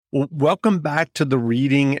Well, welcome back to the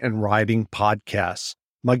Reading and Writing Podcast.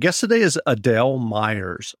 My guest today is Adele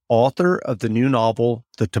Myers, author of the new novel,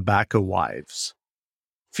 The Tobacco Wives.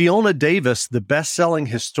 Fiona Davis, the best-selling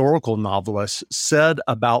historical novelist, said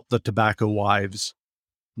about The Tobacco Wives,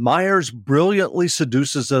 Myers brilliantly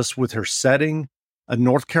seduces us with her setting, a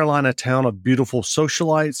North Carolina town of beautiful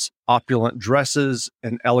socialites, opulent dresses,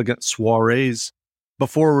 and elegant soirees,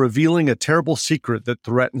 before revealing a terrible secret that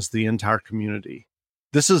threatens the entire community.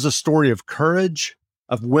 This is a story of courage,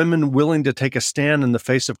 of women willing to take a stand in the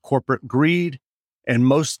face of corporate greed, and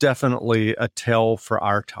most definitely a tale for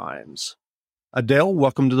our times. Adele,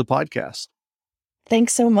 welcome to the podcast.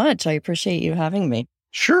 Thanks so much. I appreciate you having me.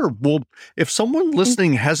 Sure. Well, if someone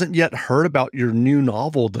listening hasn't yet heard about your new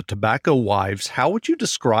novel, The Tobacco Wives, how would you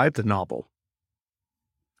describe the novel?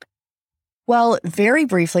 Well, very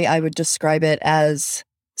briefly, I would describe it as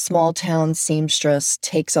small town seamstress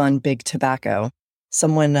takes on big tobacco.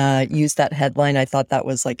 Someone used that headline. I thought that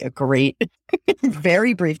was like a great,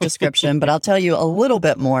 very brief description, but I'll tell you a little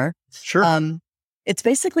bit more. Sure. It's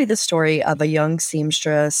basically the story of a young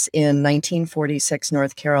seamstress in 1946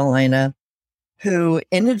 North Carolina who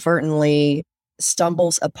inadvertently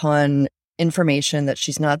stumbles upon information that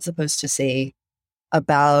she's not supposed to see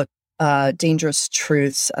about dangerous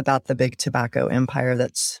truths about the big tobacco empire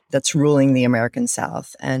that's ruling the American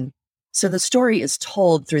South. And so the story is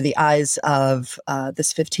told through the eyes of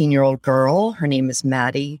this 15-year-old girl. Her name is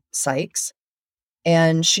Maddie Sykes,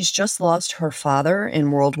 and she's just lost her father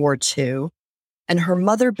in World War II. And her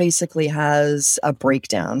mother basically has a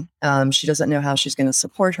breakdown. She doesn't know how she's going to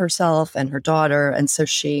support herself and her daughter. And so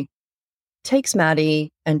she takes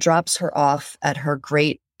Maddie and drops her off at her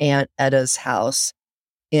great aunt Etta's house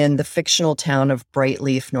in the fictional town of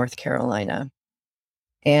Brightleaf, North Carolina.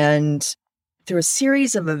 And through a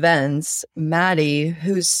series of events, Maddie,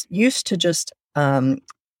 who's used to just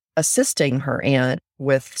assisting her aunt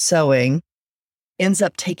with sewing, ends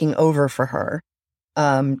up taking over for her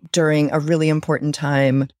during a really important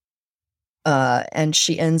time. And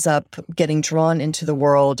she ends up getting drawn into the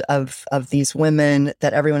world of these women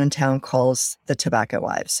that everyone in town calls the Tobacco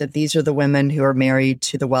Wives. So these are the women who are married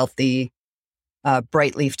to the wealthy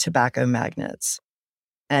Brightleaf tobacco magnates.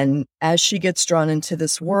 And as she gets drawn into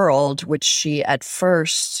this world, which she at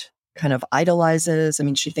first kind of idolizes, I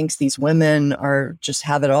mean, she thinks these women are just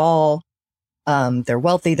have it all. They're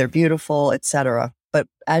wealthy, they're beautiful, etc. But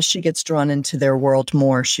as she gets drawn into their world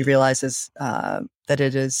more, she realizes that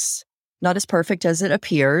it is not as perfect as it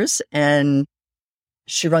appears. And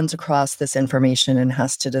she runs across this information and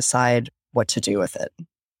has to decide what to do with it.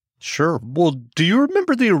 Sure. Well, do you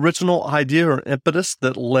remember the original idea or impetus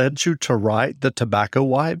that led you to write The Tobacco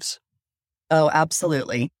Wives? Oh,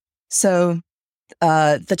 absolutely. So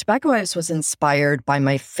The Tobacco Wives was inspired by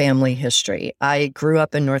my family history. I grew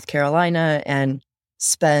up in North Carolina and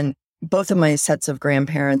spent both of my sets of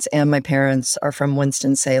grandparents and my parents are from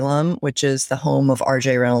Winston-Salem, which is the home of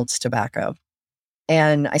R.J. Reynolds Tobacco.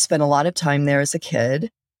 And I spent a lot of time there as a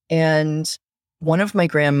kid. And one of my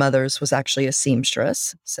grandmothers was actually a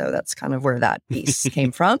seamstress. So that's kind of where that piece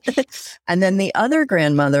came from. And then the other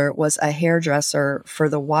grandmother was a hairdresser for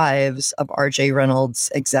the wives of R.J.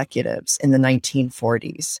 Reynolds executives in the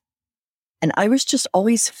 1940s. And I was just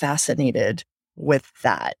always fascinated with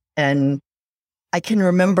that. And I can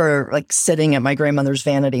remember like sitting at my grandmother's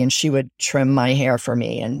vanity and she would trim my hair for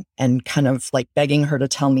me and kind of like begging her to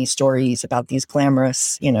tell me stories about these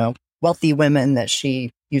glamorous, wealthy women that she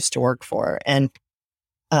used to work for. And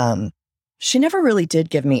she never really did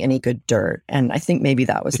give me any good dirt. And I think maybe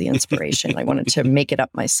that was the inspiration. I wanted to make it up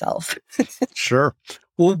myself. Sure.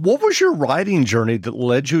 Well, what was your writing journey that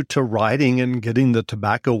led you to writing and getting The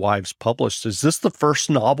Tobacco Wives published? Is this the first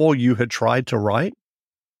novel you had tried to write?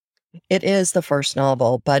 It is the first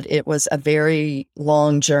novel, but it was a very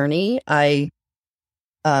long journey.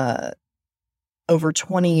 Over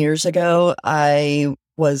 20 years ago, I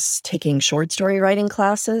was taking short story writing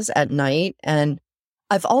classes at night, and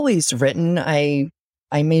I've always written. I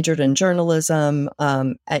majored in journalism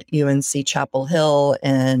at UNC Chapel Hill,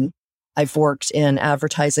 and I've worked in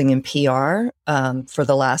advertising and PR for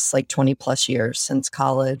the last 20 plus years since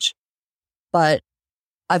college. But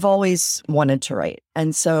I've always wanted to write.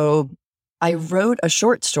 And so I wrote a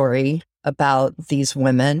short story about these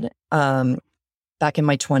women back in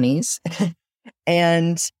my 20s.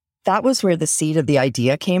 And that was where the seed of the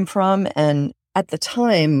idea came from. And at the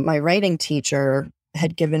time, my writing teacher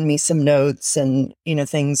had given me some notes and,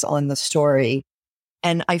 things on the story.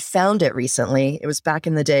 And I found it recently. It was back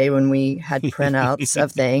in the day when we had printouts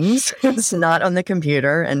of things. It was not on the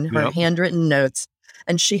computer, and her handwritten notes.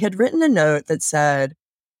 And she had written a note that said,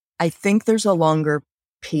 I think there's a longer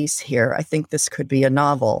piece here. I think this could be a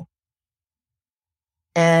novel.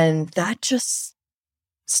 And that just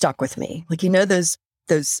stuck with me. Like,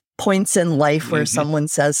 those points in life where someone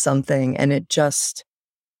says something and it just,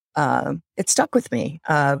 it stuck with me.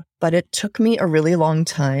 But it took me a really long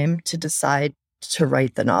time to decide to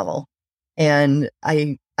write the novel. And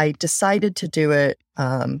I decided to do it.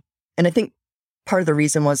 And I think part of the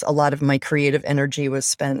reason was a lot of my creative energy was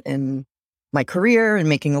spent in my career and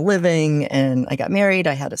making a living. And I got married,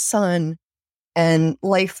 I had a son, and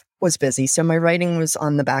life was busy. So my writing was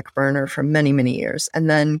on the back burner for many, many years. And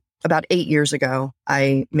then about 8 years ago,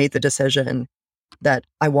 I made the decision that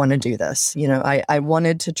I want to do this. I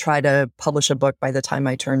wanted to try to publish a book by the time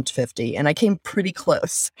I turned 50, and I came pretty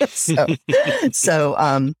close. So,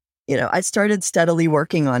 I started steadily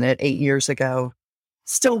working on it 8 years ago,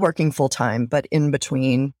 still working full time, but in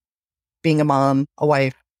between being a mom, a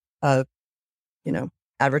wife,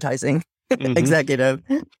 advertising executive.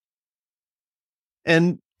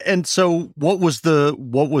 And so what was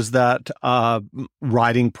that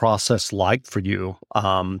writing process like for you,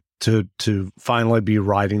 to finally be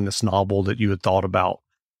writing this novel that you had thought about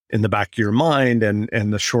in the back of your mind,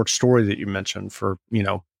 and the short story that you mentioned for,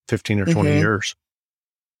 15 or 20 years?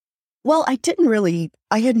 Well, I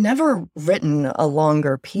had never written a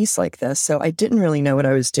longer piece like this, so I didn't really know what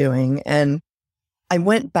I was doing. And I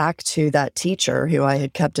went back to that teacher who I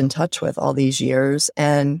had kept in touch with all these years,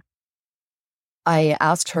 and I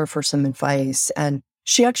asked her for some advice, and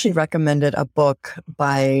she actually recommended a book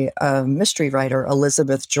by a mystery writer,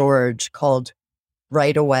 Elizabeth George, called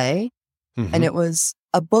Right Away. And it was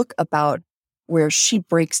a book about where she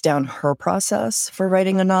breaks down her process for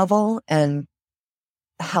writing a novel and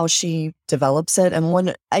how she develops it.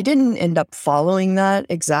 And I didn't end up following that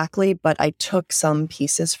exactly, but I took some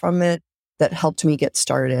pieces from it that helped me get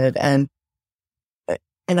started. And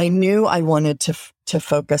I knew I wanted to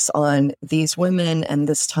focus on these women and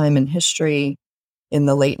this time in history in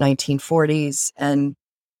the late 1940s. And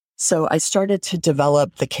so I started to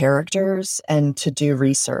develop the characters and to do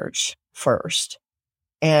research first,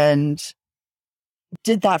 and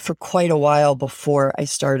did that for quite a while before I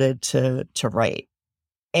started to write.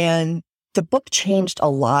 And the book changed a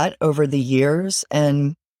lot over the years,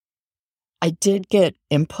 and I did get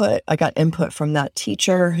input. I got input from that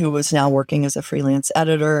teacher who was now working as a freelance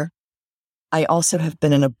editor. I also have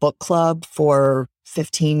been in a book club for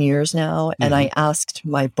 15 years now, and I asked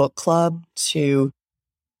my book club to,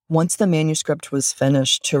 once the manuscript was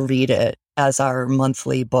finished, to read it as our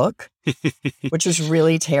monthly book, which was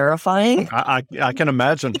really terrifying. I can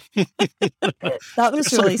imagine. That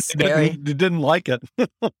was really scary. You didn't like it.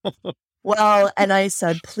 Well, and I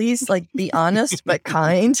said, please, be honest but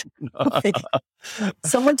kind.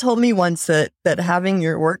 Someone told me once that having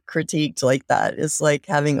your work critiqued like that is like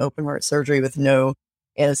having open heart surgery with no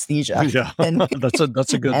anesthesia. Yeah, and, that's a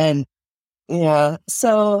good. And yeah,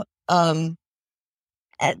 so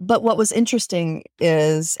but what was interesting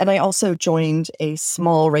is, and I also joined a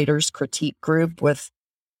small writers critique group with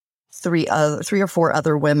three or four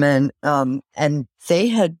other women, and they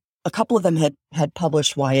had, a couple of them had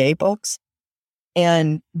published YA books,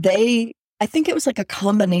 and I think it was like a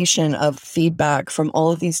combination of feedback from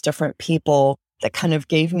all of these different people that kind of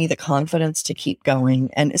gave me the confidence to keep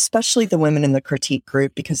going. And especially the women in the critique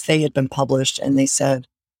group, because they had been published and they said,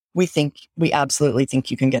 we absolutely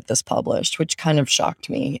think you can get this published, which kind of shocked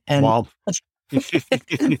me. And wow.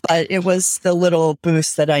 But it was the little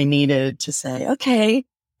boost that I needed to say, okay,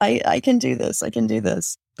 I can do this. I can do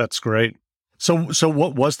this. That's great. So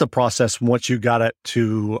what was the process once you got it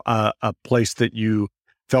to a place that you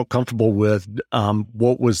felt comfortable with?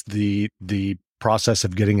 What was the process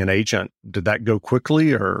of getting an agent? Did that go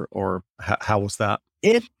quickly, or how was that?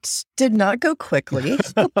 It did not go quickly.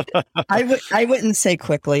 I wouldn't say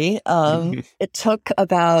quickly. It took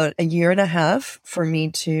about a year and a half for me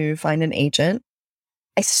to find an agent.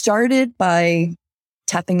 I started by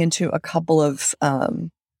tapping into a couple of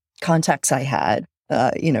contacts I had,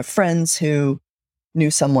 friends who knew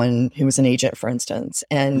someone who was an agent, for instance.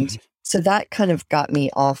 And so that kind of got me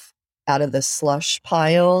off out of the slush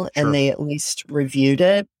pile, Sure. and they at least reviewed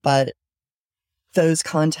it. But those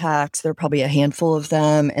contacts, there were probably a handful of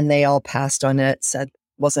them, and they all passed on it, said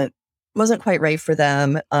wasn't quite right for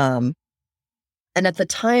them. And at the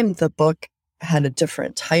time, the book had a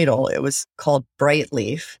different title. It was called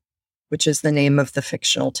Brightleaf, which is the name of the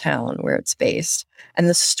fictional town where it's based. And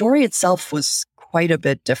the story itself was quite a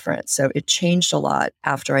bit different. So it changed a lot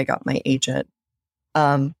after I got my agent.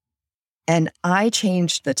 And I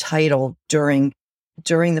changed the title during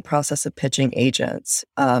the process of pitching agents.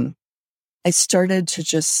 I started to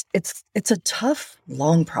just, it's a tough,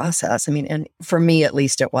 long process. I mean, and for me, at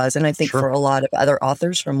least it was. And I think Sure. for a lot of other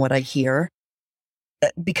authors from what I hear,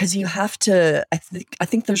 because you have to, I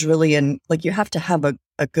think there's really like you have to have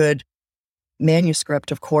a good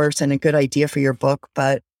manuscript, of course, and a good idea for your book,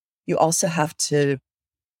 but you also have to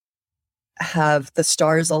have the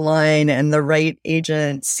stars align and the right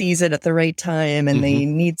agent sees it at the right time and they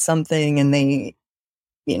need something and they,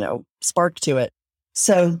 spark to it.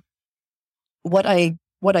 So what I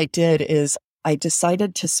did is I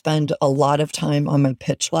decided to spend a lot of time on my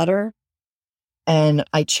pitch letter, and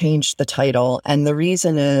I changed the title. And the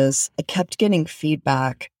reason is I kept getting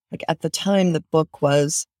feedback. Like at the time, the book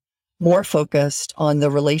was more focused on the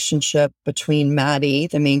relationship between Maddie,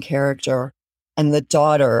 the main character, and the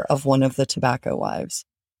daughter of one of the tobacco wives.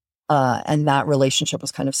 And that relationship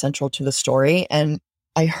was kind of central to the story. And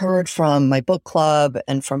I heard from my book club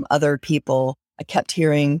and from other people, I kept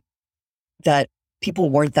hearing that people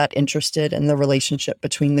weren't that interested in the relationship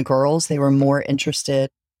between the girls. They were more interested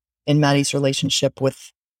in Maddie's relationship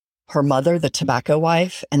with her mother, the tobacco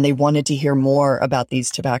wife, and they wanted to hear more about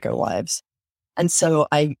these tobacco wives. And so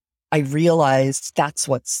I realized that's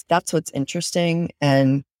what's interesting,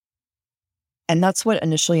 and that's what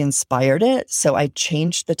initially inspired it. So I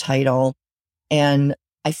changed the title, and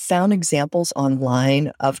I found examples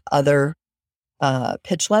online of other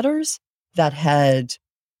pitch letters that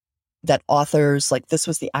authors, like this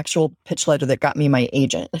was the actual pitch letter that got me my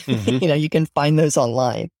agent. You can find those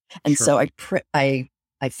online. And Sure. so I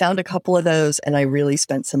found a couple of those, and I really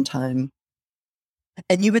spent some time.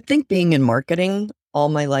 And you would think, being in marketing all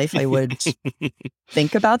my life, I would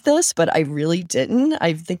think about this, but I really didn't.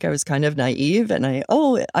 I think I was kind of naive, and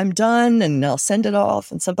I'm done and I'll send it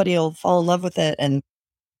off and somebody will fall in love with it. And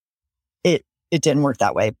it didn't work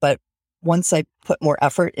that way. But once I put more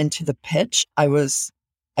effort into the pitch, I was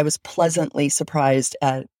pleasantly surprised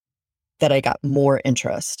at that I got more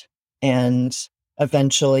interest. And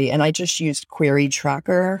eventually, and I just used Query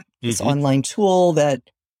Tracker, this online tool that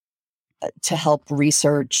to help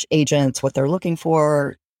research agents, what they're looking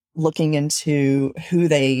for, looking into who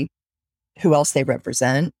else they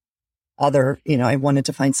represent. I wanted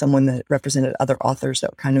to find someone that represented other authors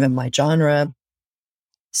that were kind of in my genre.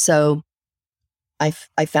 So I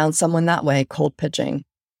found someone that way, cold pitching.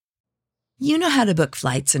 You know how to book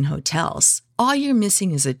flights and hotels. All you're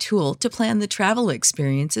missing is a tool to plan the travel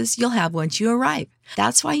experiences you'll have once you arrive.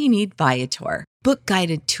 That's why you need Viator. Book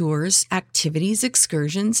guided tours, activities,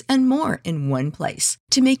 excursions, and more in one place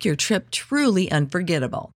to make your trip truly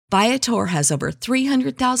unforgettable. Viator has over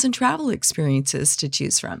 300,000 travel experiences to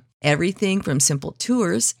choose from. Everything from simple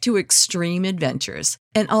tours to extreme adventures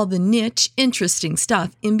and all the niche, interesting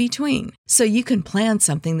stuff in between. So you can plan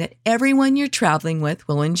something that everyone you're traveling with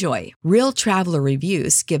will enjoy. Real traveler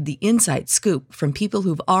reviews give the inside scoop from people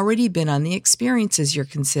who've already been on the experiences you're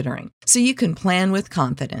considering. So you can plan with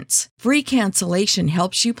confidence. Free cancellation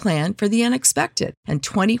helps you plan for the unexpected. And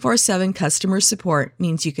 24/7 customer support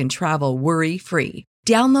means you can travel worry-free.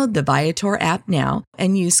 Download the Viator app now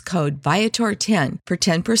and use code Viator10 for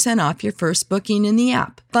 10% off your first booking in the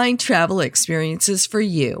app. Find travel experiences for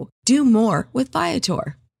you. Do more with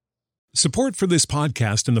Viator. Support for this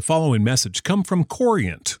podcast and the following message come from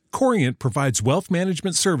Corient. Corient provides wealth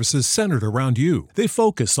management services centered around you. They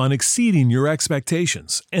focus on exceeding your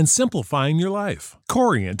expectations and simplifying your life.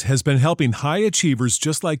 Corient has been helping high achievers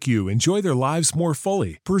just like you enjoy their lives more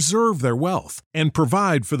fully, preserve their wealth, and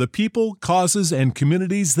provide for the people, causes, and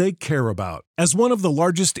communities they care about. As one of the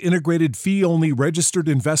largest integrated fee-only registered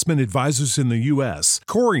investment advisors in the U.S.,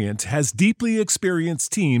 Corient has deeply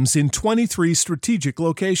experienced teams in 23 strategic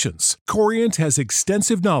locations. Corient has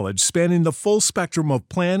extensive knowledge spanning the full spectrum of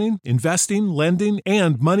planning, investing, lending,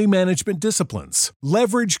 and money management disciplines.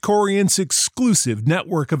 Leverage Corient's exclusive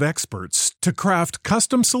network of experts to craft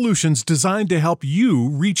custom solutions designed to help you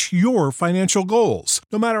reach your financial goals,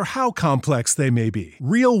 no matter how complex they may be.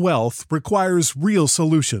 Real wealth requires real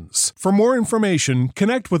solutions. For more information,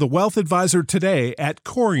 connect with a wealth advisor today at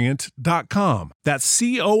Corient.com. That's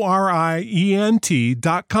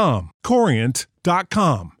Corient.com.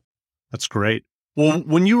 Corient.com. That's great. Well,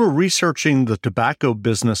 when you were researching the tobacco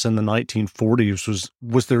business in the 1940s,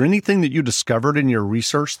 was there anything that you discovered in your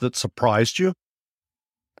research that surprised you?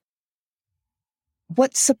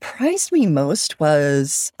 What surprised me most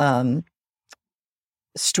was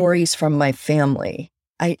stories from my family.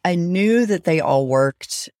 I knew that they all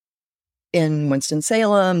worked in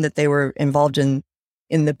Winston-Salem, that they were involved in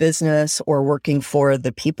the business or working for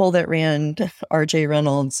the people that ran R.J.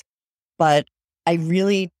 Reynolds, but I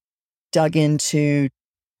really dug into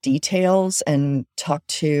details and talked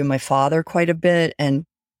to my father quite a bit. And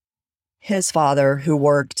his father, who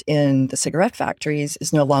worked in the cigarette factories,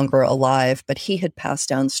 is no longer alive, but he had passed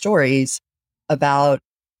down stories about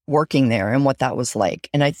working there and what that was like.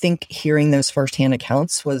 And I think hearing those firsthand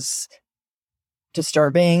accounts was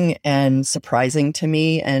disturbing and surprising to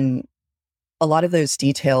me. And a lot of those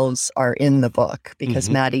details are in the book because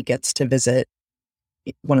Maddie gets to visit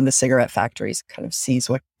one of the cigarette factories, kind of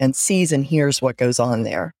sees and hears what goes on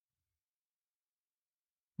there.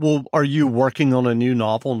 Well, are you working on a new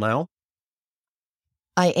novel now?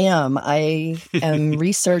 I am. I am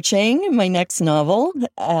researching my next novel,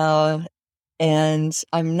 and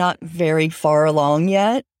I'm not very far along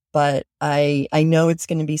yet, but I know it's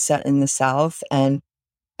going to be set in the South, and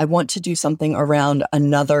I want to do something around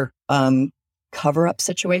another cover-up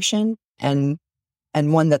situation and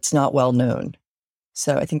one that's not well known.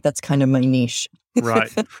 So I think that's kind of my niche.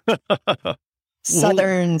 Right.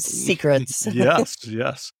 Southern secrets.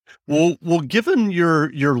 Yes. Well, given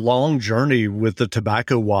your long journey with the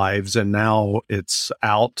Tobacco Wives, and now it's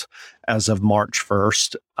out as of March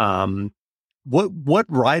 1st, what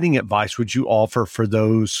writing advice would you offer for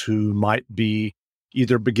those who might be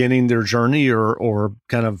either beginning their journey or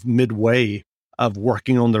kind of midway of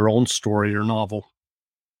working on their own story or novel?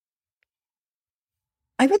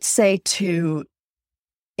 I would say to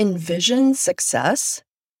envision success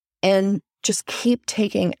and just keep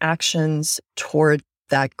taking actions toward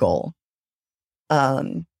that goal.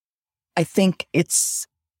 I think it's,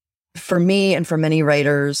 for me and for many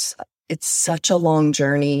writers, it's such a long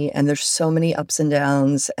journey and there's so many ups and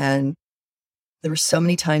downs. And there were so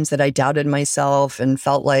many times that I doubted myself and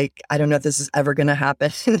felt like, I don't know if this is ever going to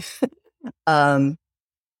happen. But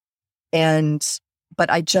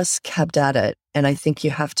I just kept at it. And I think you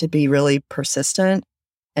have to be really persistent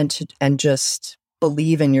and just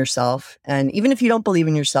believe in yourself. And even if you don't believe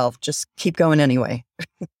in yourself, just keep going anyway.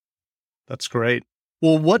 That's great.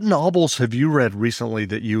 Well, what novels have you read recently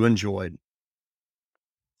that you enjoyed?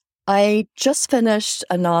 I just finished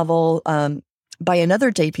a novel by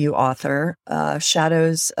another debut author,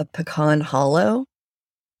 Shadows of Pecan Hollow.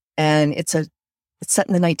 And it's set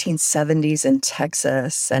in the 1970s in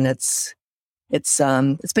Texas. And it's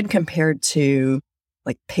been compared to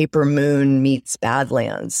like Paper Moon meets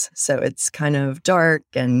Badlands. So it's kind of dark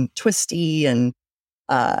and twisty, and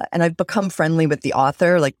I've become friendly with the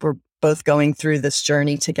author. Like we're both going through this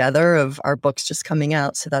journey together of our books just coming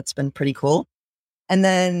out. So that's been pretty cool. And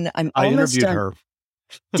then I interviewed her.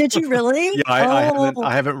 Did you really? Yeah,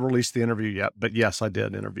 I haven't released the interview yet, but yes, I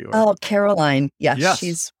did interview her. Oh, Caroline. Yes.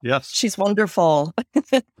 She's wonderful.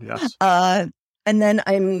 Yes. And then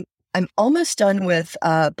I'm almost done with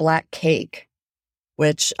Black Cake,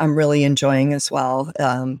 which I'm really enjoying as well.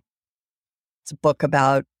 It's a book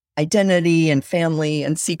about identity and family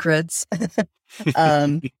and secrets.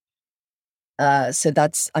 So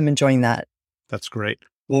I'm enjoying that. That's great.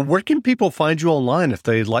 Well, where can people find you online if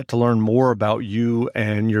they'd like to learn more about you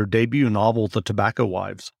and your debut novel, The Tobacco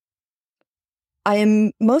Wives? I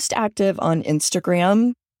am most active on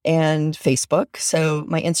Instagram and Facebook. So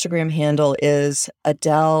my Instagram handle is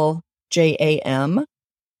Adele JAM,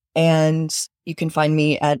 and you can find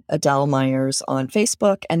me at Adele Myers on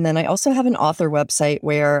Facebook. And then I also have an author website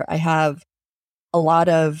where I have a lot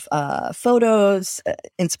of photos,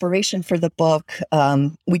 inspiration for the book.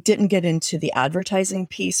 We didn't get into the advertising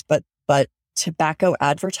piece, but tobacco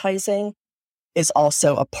advertising is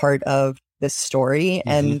also a part of this story.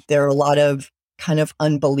 And there are a lot of kind of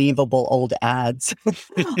unbelievable old ads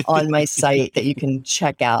on my site that you can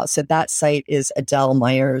check out. So that site is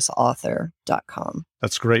AdeleMyersAuthor.com.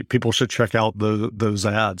 That's great. People should check out those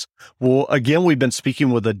ads. Well, again, we've been speaking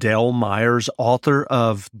with Adele Myers, author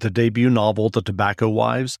of the debut novel, The Tobacco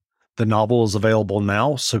Wives. The novel is available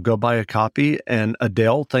now, so go buy a copy. And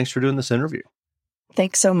Adele, thanks for doing this interview.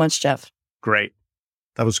 Thanks so much, Jeff. Great.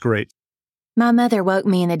 That was great. My mother woke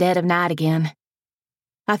me in the dead of night again.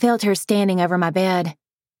 I felt her standing over my bed,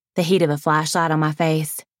 the heat of a flashlight on my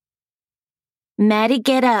face. "Maddie,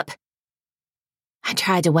 get up!" I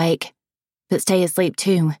tried to wake, but stay asleep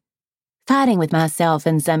too, fighting with myself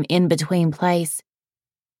in some in-between place.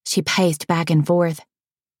 She paced back and forth,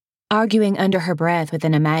 arguing under her breath with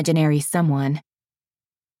an imaginary someone.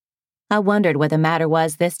 I wondered what the matter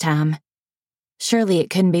was this time. Surely it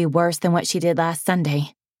couldn't be worse than what she did last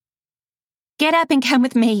Sunday. "Get up and come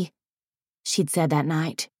with me," she'd said that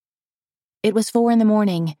night. It was 4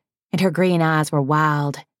 a.m, and her green eyes were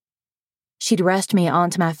wild. She'd rushed me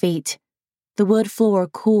onto my feet, the wood floor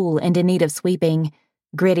cool and in need of sweeping,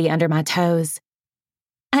 gritty under my toes.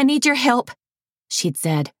 "I need your help," she'd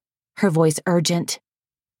said, her voice urgent.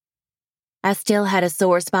 I still had a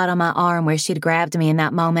sore spot on my arm where she'd grabbed me in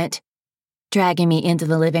that moment, dragging me into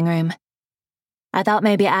the living room, I thought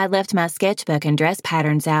maybe I'd left my sketchbook and dress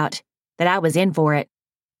patterns out, that I was in for it.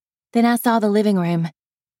 Then I saw the living room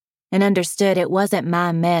and understood it wasn't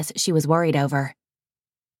my mess she was worried over.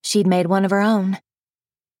 She'd made one of her own.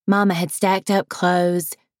 Mama had stacked up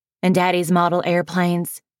clothes and Daddy's model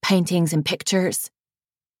airplanes, paintings, and pictures.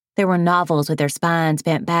 There were novels with their spines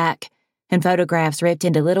bent back and photographs ripped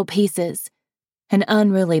into little pieces, an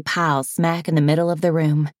unruly pile smack in the middle of the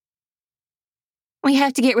room. "We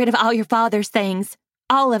have to get rid of all your father's things,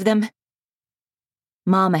 all of them."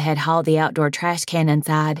 Mama had hauled the outdoor trash can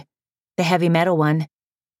inside, the heavy metal one,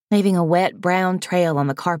 leaving a wet brown trail on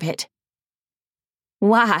the carpet.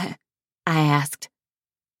 "Why?" I asked,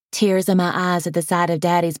 tears in my eyes at the sight of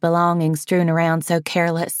Daddy's belongings strewn around so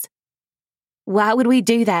careless. "Why would we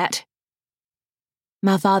do that?"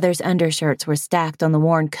 My father's undershirts were stacked on the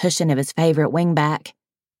worn cushion of his favorite wingback.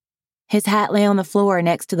 His hat lay on the floor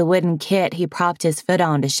next to the wooden kit he propped his foot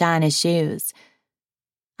on to shine his shoes.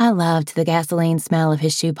 I loved the gasoline smell of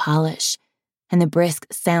his shoe polish and the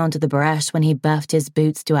brisk sound of the brush when he buffed his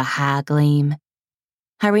boots to a high gleam.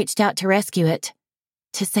 I reached out to rescue it,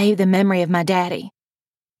 to save the memory of my daddy.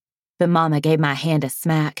 But Mama gave my hand a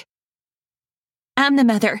smack. "I'm the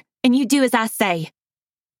mother, and you do as I say."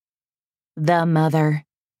 The mother.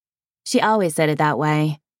 She always said it that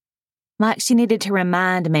way, like she needed to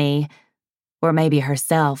remind me, or maybe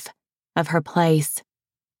herself, of her place.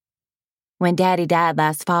 When Daddy died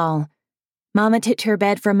last fall, Mama took to her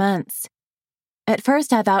bed for months. At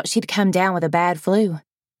first, I thought she'd come down with a bad flu.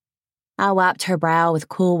 I wiped her brow with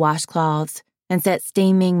cool washcloths and set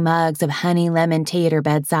steaming mugs of honey lemon tea at her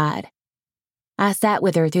bedside. I sat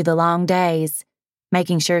with her through the long days,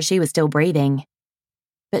 making sure she was still breathing.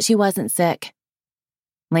 But she wasn't sick.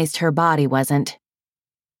 At least her body wasn't.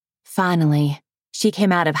 Finally, she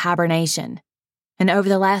came out of hibernation, and over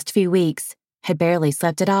the last few weeks had barely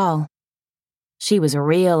slept at all. She was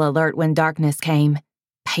real alert when darkness came,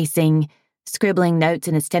 pacing, scribbling notes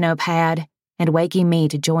in a steno pad, and waking me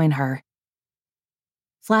to join her.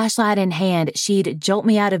 Flashlight in hand, she'd jolt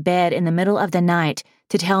me out of bed in the middle of the night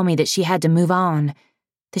to tell me that she had to move on,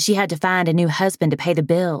 that she had to find a new husband to pay the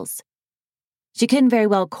bills. She couldn't very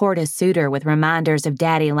well court a suitor with reminders of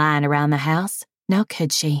Daddy lying around the house, now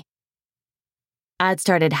could she? I'd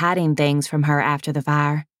started hiding things from her after the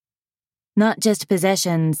fire. Not just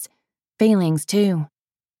possessions, feelings too.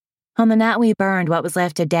 On the night we burned what was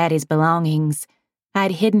left of Daddy's belongings,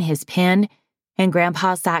 I'd hidden his pen and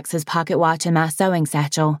Grandpa Sykes' pocket watch in my sewing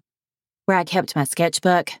satchel, where I kept my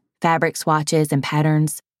sketchbook, fabric swatches, and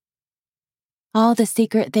patterns. All the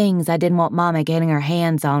secret things I didn't want Mama getting her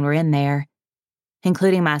hands on were in there,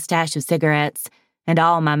 including my stash of cigarettes and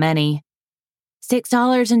all my money.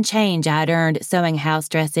 $6 and change I'd earned sewing house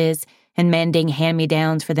dresses and mending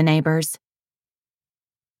hand-me-downs for the neighbors.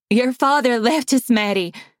 "Your father left us,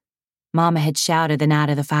 Maddie," Mama had shouted the night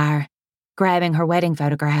of the fire, grabbing her wedding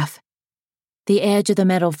photograph. The edge of the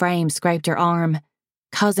metal frame scraped her arm,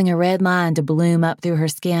 causing a red line to bloom up through her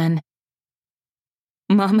skin.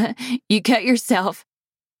 "Mama, you cut yourself."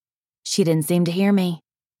 She didn't seem to hear me.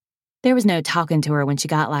 There was no talking to her when she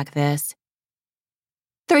got like this.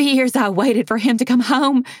 "3 years I waited for him to come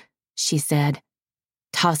home," she said,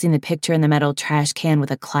 tossing the picture in the metal trash can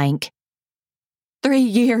with a clank. 3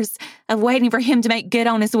 years of waiting for him to make good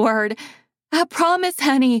on his word. "I promise,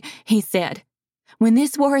 honey," he said. "When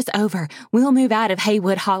this war is over, we'll move out of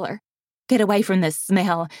Haywood Holler, get away from the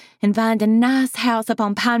smell, and find a nice house up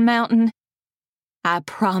on Pine Mountain. I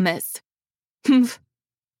promise." Humph.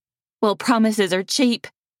 Well, promises are cheap.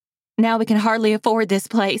 Now we can hardly afford this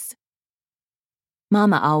place.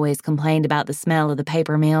 Mama always complained about the smell of the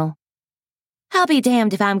paper mill. "I'll be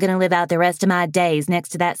damned if I'm going to live out the rest of my days next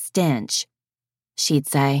to that stench," she'd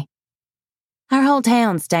say. Our whole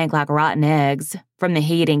town stank like rotten eggs from the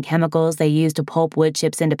heat and chemicals they used to pulp wood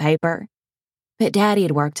chips into paper. But Daddy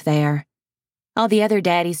had worked there. All the other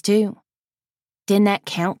daddies, too. Didn't that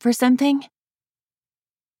count for something?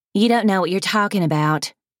 "You don't know what you're talking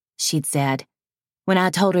about," she'd said, when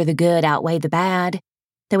I told her the good outweighed the bad,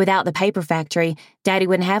 that without the paper factory, Daddy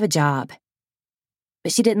wouldn't have a job.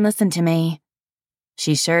 But she didn't listen to me.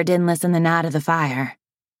 She sure didn't listen the night of the fire.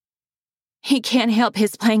 "He can't help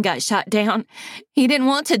his plane got shot down. He didn't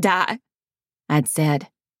want to die," I'd said,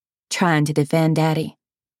 trying to defend Daddy,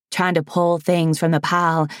 trying to pull things from the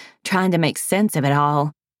pile, trying to make sense of it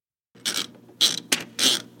all.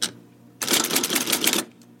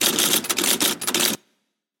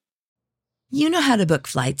 You know how to book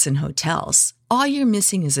flights and hotels. All you're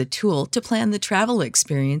missing is a tool to plan the travel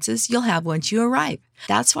experiences you'll have once you arrive.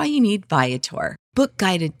 That's why you need Viator. Book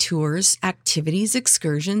guided tours, activities,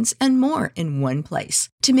 excursions, and more in one place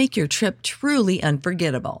to make your trip truly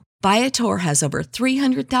unforgettable. Viator has over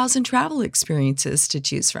 300,000 travel experiences to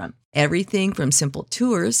choose from. Everything from simple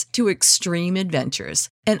tours to extreme adventures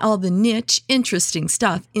and all the niche, interesting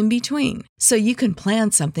stuff in between. So you can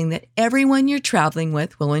plan something that everyone you're traveling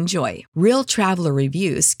with will enjoy. Real traveler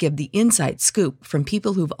reviews give the inside scoop from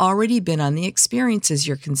people who've already been on the experiences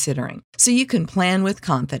you're considering. So you can plan with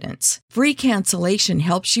confidence. Free cancellation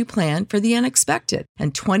helps you plan for the unexpected.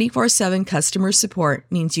 And 24/7 customer support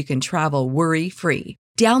means you can travel worry-free.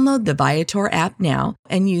 Download the Viator app now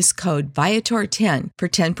and use code Viator10 for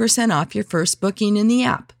 10% off your first booking in the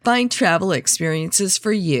app. Find travel experiences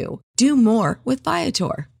for you. Do more with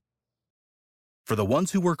Viator. For the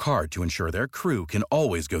ones who work hard to ensure their crew can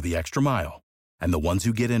always go the extra mile, and the ones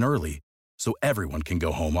who get in early so everyone can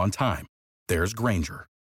go home on time, there's Grainger,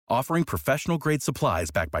 offering professional-grade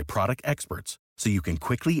supplies backed by product experts so you can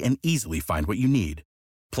quickly and easily find what you need.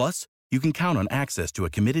 Plus, you can count on access to a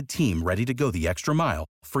committed team ready to go the extra mile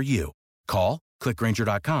for you. Call, click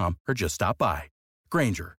Grainger.com, or just stop by.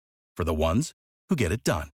 Grainger, for the ones who get it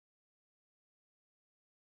done.